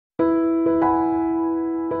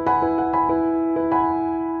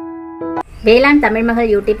வேளாண் தமிழ்மகள்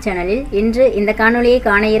யூடியூப் சேனலில் இன்று இந்த காணொளியை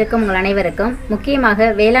காண இருக்கும் உங்கள் அனைவருக்கும், முக்கியமாக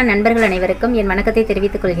வேளாண் நண்பர்கள் அனைவருக்கும் என் வணக்கத்தை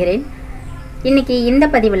தெரிவித்துக் கொள்கிறேன். இன்னைக்கு இந்த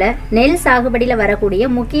பதிவில் நெல் சாகுபடியில் வரக்கூடிய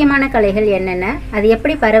முக்கியமான களைகள் என்னென்ன, அது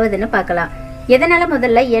எப்படி பரவுதுன்னு பார்க்கலாம். எதனால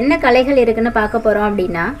முதல்ல என்ன களைகள் இருக்குன்னு பார்க்க போகிறோம்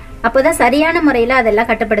அப்படின்னா, அப்போதான் சரியான முறையில் அதெல்லாம்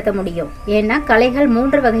கட்டுப்படுத்த முடியும். ஏன்னா களைகள்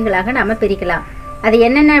 3 வகைகளாக நாம் பிரிக்கலாம். அது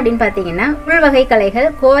என்னென்ன அப்படின்னு பார்த்தீங்கன்னா, புல் வகை களைகள்,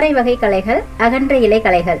 கோரை வகை களைகள், அகன்ற இலை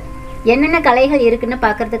களைகள். என்னென்ன களைகள் இருக்குன்னு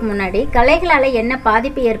பார்க்கறதுக்கு முன்னாடி களைகளால் என்ன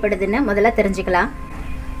பாதிப்பு ஏற்படுதுன்னு முதல்ல தெரிஞ்சுக்கலாம்.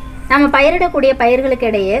 நம்ம பயிரிடக்கூடிய பயிர்களுக்கு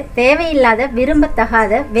இடையே தேவையில்லாத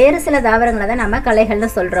விரும்பத்தகாத வேறு சில தாவரங்களை தான் நம்ம களைகள்னு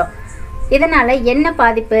சொல்கிறோம். இதனால் என்ன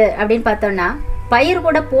பாதிப்பு அப்படின்னு பார்த்தோம்னா, பயிர்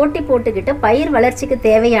கூட போட்டி போட்டுக்கிட்டு பயிர் வளர்ச்சிக்கு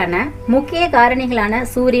தேவையான முக்கிய காரணிகளான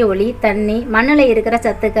சூரிய ஒளி, தண்ணி, மண்ணில் இருக்கிற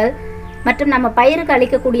சத்துக்கள் மற்றும் நம்ம பயிருக்கு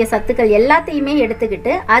அளிக்கக்கூடிய சத்துக்கள் எல்லாத்தையுமே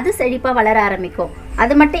எடுத்துக்கிட்டு அது செழிப்பாக வளர ஆரம்பிக்கும்.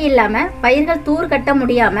 அது மட்டும் இல்லாமல் பயிர்கள் தூர் கட்ட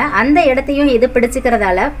முடியாமல் அந்த இடத்தையும் இது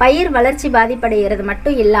பிடிச்சிக்கிறதால பயிர் வளர்ச்சி பாதிப்படைகிறது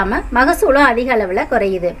மட்டும் இல்லாமல் மகசூலும் அதிக அளவில்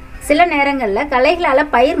குறையுது. சில நேரங்களில்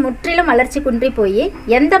களைகளால் பயிர் முற்றிலும் வளர்ச்சி குன்றி போய்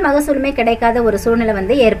எந்த மகசூலுமே கிடைக்காத ஒரு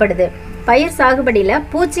சூழ்நிலை ஏற்படுது. பயிர் சாகுபடியில்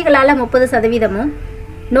பூச்சிகளால் 30%,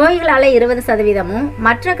 நோய்களால் 20%,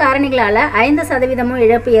 மற்ற காரணிகளால் 5%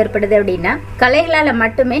 இழப்பு ஏற்படுது அப்படின்னா, களைகளால்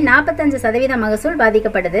மட்டுமே 45% மகசூல்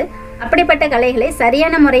பாதிக்கப்படுது. அப்படிப்பட்ட களைகளை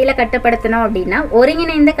சரியான முறையில் கட்டுப்படுத்தணும் அப்படின்னா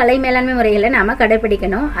ஒருங்கிணைந்த கலை மேலாண்மை முறைகளை நாம்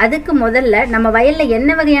கடைபிடிக்கணும். அதுக்கு முதல்ல நம்ம வயலில்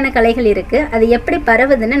என்ன வகையான களைகள் இருக்குது, அது எப்படி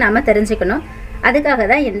பரவுதுன்னு நாம் தெரிஞ்சுக்கணும். அதுக்காக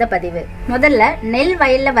தான் இந்த பதிவு. முதல்ல நெல்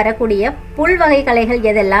வயலில் வரக்கூடிய புல் வகை களைகள்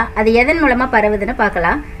எதெல்லாம், அது எதன் மூலமாக பரவுதுன்னு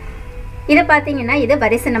பார்க்கலாம். இது பார்த்தீங்கன்னா, இது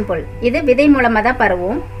வரிசனம் புல், இது விதை மூலமாக தான்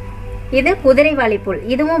பரவும். இது குதிரைவாலி புல்,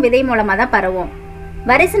 இதுவும் விதை மூலமாக தான் பரவும்.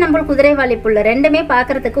 வரிசனம் புல், குதிரைவாலி புல் ரெண்டுமே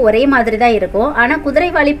பார்க்கறதுக்கு ஒரே மாதிரி தான் இருக்கும். ஆனால்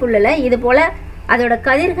குதிரைவாலி புல்லில் இது போல் அதோட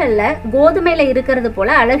கதிர்களில் கோதுமையில் இருக்கிறது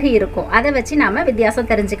போல் அழகு இருக்கும். அதை வச்சு நாம் வித்தியாசம்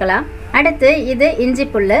தெரிஞ்சுக்கலாம். அடுத்து இது இஞ்சி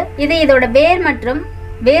புல், இது இதோட வேர் மற்றும்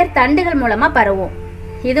வேர் தண்டுகள் மூலமாக பரவும்.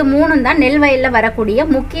 இது 3 தான் நெல் வயலில் வரக்கூடிய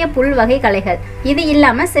முக்கிய புல் வகை களைகள். இது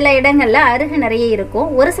இல்லாமல் சில இடங்களில் அருகு நிறைய இருக்கும்.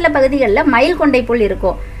 ஒரு சில பகுதிகளில் மயில் கொண்டை புல்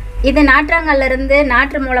இருக்கும். இது நாற்றாங்கல்ல இருந்து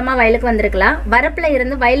நாற்று மூலமாக வயலுக்கு வந்திருக்கலாம், வரப்பில்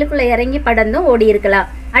இருந்து வயலுக்குள்ளே இறங்கி படர்ந்தும் ஓடி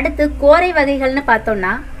இருக்கலாம். அடுத்து கோரை வகைகள்னு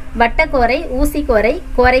பார்த்தோம்னா, வட்டக்கோரை, ஊசிக்கோரை,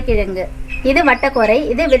 கோரைக்கிழங்கு. இது வட்டக்கோரை,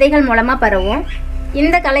 இது விதைகள் மூலமாக பரவும்.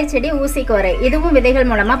 இந்த களைச்செடி ஊசிக்கோரை, இதுவும் விதைகள்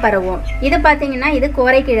மூலமாக பரவும். இது பார்த்தீங்கன்னா, இது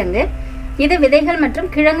கோரைக்கிழங்கு, இது விதைகள் மற்றும்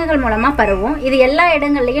கிழங்குகள் மூலமாக பரவும். இது எல்லா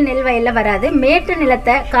இடங்கள்லையும் நெல் வயலில் வராது. மேட்டு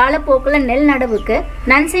நிலத்தை காலப்போக்கில் நெல் நடவுக்கு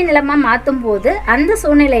நன்சை நிலமாக மாற்றும் போது அந்த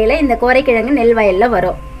சூழ்நிலையில் இந்த கோரைக்கிழங்கு நெல் வயலில்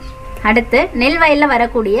வரும். அடுத்து நெல் வயலில்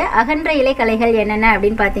வரக்கூடிய அகன்ற இலை களைகள் என்னென்ன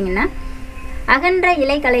அப்படின்னு பார்த்தீங்கன்னா, அகன்ற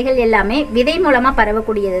இலை களைகள் எல்லாமே விதை மூலமாக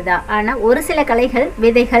பரவக்கூடியது தான். ஆனால் ஒரு சில களைகள்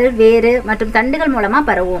விதைகள், வேறு மற்றும் தண்டுகள் மூலமாக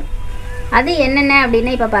பரவும். அது என்னென்ன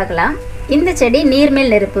அப்படின்னு இப்போ பார்க்கலாம். இந்த செடி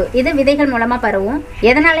நீர்மேல் நெருப்பு, இது விதைகள் மூலமாக பரவும்.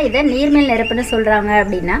 எதனால் இதை நீர்மேல் நெருப்புன்னு சொல்கிறாங்க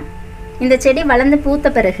அப்படின்னா, இந்த செடி வளர்ந்து பூத்த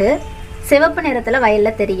பிறகு சிவப்பு நிறத்தில்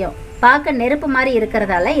வயலில் தெரியும். பார்க்க நெருப்பு மாதிரி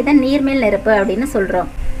இருக்கிறதால இதை நீர்மேல் நெருப்பு அப்படின்னு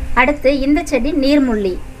சொல்கிறோம். அடுத்து இந்த செடி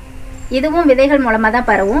நீர்முள்ளி, இதுவும் விதைகள் மூலமாக தான்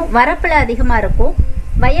பரவும். வரப்பில் அதிகமாக இருக்கும்,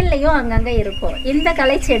 வயல்லையும் அங்கங்கே இருக்கும். இந்த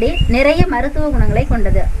களைச்செடி நிறைய மருத்துவ குணங்களை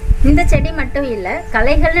கொண்டது. இந்த செடி மட்டும் இல்லை,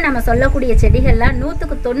 களைகள்னு நம்ம சொல்லக்கூடிய செடிகள்லாம்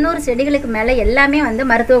 100க்கு 90 செடிகளுக்கு மேலே எல்லாமே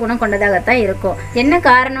மருத்துவ குணம் கொண்டதாகத்தான் இருக்கும். என்ன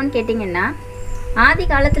காரணம்னு கேட்டிங்கன்னா, ஆதி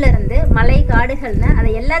காலத்துல இருந்து மலை காடுகள்னு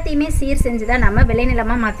அதை எல்லாத்தையுமே சீர் செஞ்சு தான் நம்ம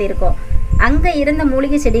விளைநிலமாக மாற்றிருக்கோம். அங்கே இருந்த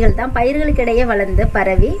மூலிகை செடிகள் தான் பயிர்களுக்கு இடையே வளர்ந்து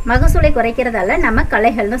பரவி மகசூலை குறைக்கிறதால நம்ம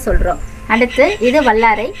களைகள்னு சொல்கிறோம். அடுத்து இது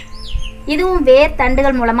வல்லாரை, இதுவும் வேர்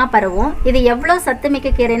தண்டுகள் மூலமாக பரவும். இது எவ்வளோ சத்துமிக்க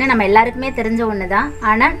கீரைன்னு நம்ம எல்லாருக்குமே தெரிஞ்ச ஒன்று தான்.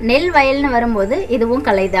 ஆனால் நெல் வயல்னு வரும்போது இதுவும்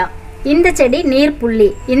களை தான். இந்த செடி நீர் புள்ளி,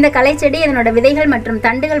 இந்த களை செடி இதனோட விதைகள் மற்றும்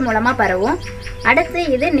தண்டுகள் மூலமாக பரவும். அடுத்து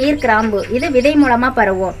இது நீர் கிராம்பு, இது விதை மூலமாக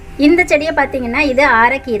பரவும். இந்த செடியை பார்த்தீங்கன்னா, இது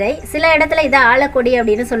ஆரக்கீரை, சில இடத்துல இதை ஆலக்கொடி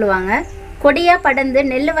அப்படின்னு சொல்லுவாங்க. கொடியாக படர்ந்து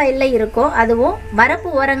நெல் வயலில் இருக்கும், அதுவும்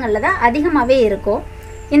வரப்பு ஓரங்களில் தான் அதிகமாகவே இருக்கும்.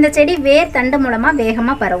 இந்த செடி வேர் தண்டு மூலமாக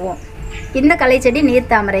வேகமாக பரவும். இந்த களைச்செடி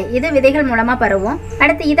நீர்த்தாமரை, இது விதைகள் மூலமாக பரவும்.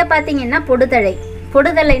 அடுத்து இதை பார்த்தீங்கன்னா பொடுதழை,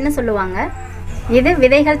 பொடுதலைன்னு சொல்லுவாங்க. இது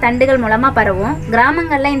விதைகள் தண்டுகள் மூலமாக பரவும்.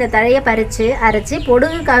 கிராமங்களில் இந்த தழையை பறித்து அரைச்சி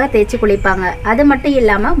பொடுகுக்காக தேய்ச்சி குளிப்பாங்க. அது மட்டும்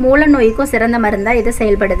இல்லாமல் மூல நோய்க்கும் சிறந்த மருந்தாக இது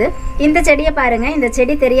செயல்படுது. இந்த செடியை பாருங்கள், இந்த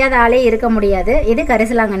செடி தெரியாத ஆளே இருக்க முடியாது. இது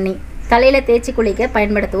கரிசலாங்கண்ணி, தலையில் தேய்ச்சி குளிக்க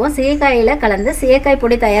பயன்படுத்துவோம். சீயக்காயில் கலந்து சீயக்காய்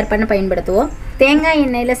பொடி தயார் பண்ண பயன்படுத்துவோம். தேங்காய்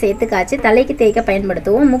எண்ணெயில் சேர்த்து காய்ச்சி தலைக்கு தேய்க்க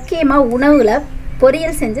பயன்படுத்துவோம். முக்கியமாக உணவுகளை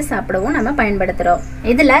பொரியல் செஞ்சு சாப்பிடவும் நம்ம பயன்படுத்துகிறோம்.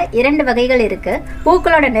 இதில் 2 வகைகள் இருக்குது.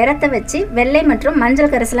 பூக்களோட நிறத்தை வச்சு வெள்ளை மற்றும்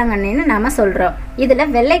மஞ்சள் கரிசலாங்கண்ணின்னு நாம் சொல்கிறோம்.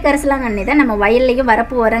 இதில் வெள்ளை கரிசலாங்கண்ணி தான் நம்ம வயல்லையும்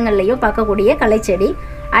வரப்பு ஓரங்கள்லையும் பார்க்கக்கூடிய களைச்செடி.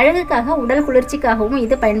 அழகுக்காக, உடல் குளிர்ச்சிக்காகவும்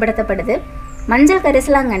இது பயன்படுத்தப்படுது. மஞ்சள்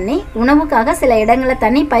கரிசலாங்கண்ணி உணவுக்காக சில இடங்களில்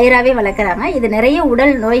தனி பயிராகவே வளர்க்குறாங்க. இது நிறைய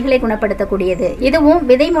உடல் நோய்களை குணப்படுத்தக்கூடியது. இதுவும்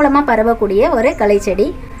விதை மூலமாக பரவக்கூடிய ஒரு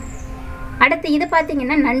களைச்செடி. அடுத்து இது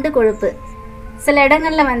பார்த்தீங்கன்னா நண்டு கொழுப்பு. சில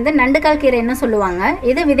இடங்களில் நண்டுக்கால் கீரைன்னு சொல்லுவாங்க.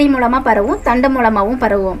 இது விதை மூலமாக பரவும், தண்டு மூலமாகவும்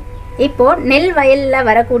பரவும். இப்போது நெல் வயலில்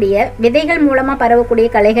வரக்கூடிய விதைகள் மூலமாக பரவக்கூடிய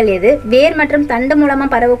களைகள் எது, வேர் மற்றும் தண்டு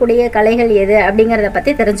மூலமாக பரவக்கூடிய களைகள் எது அப்படிங்கிறத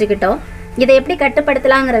பற்றி தெரிஞ்சுக்கிட்டோம். இதை எப்படி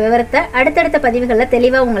கட்டுப்படுத்தலாங்கிற விவரத்தை அடுத்தடுத்த பதிவுகளில்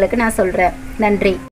தெளிவாக உங்களுக்கு நான் சொல்கிறேன். நன்றி.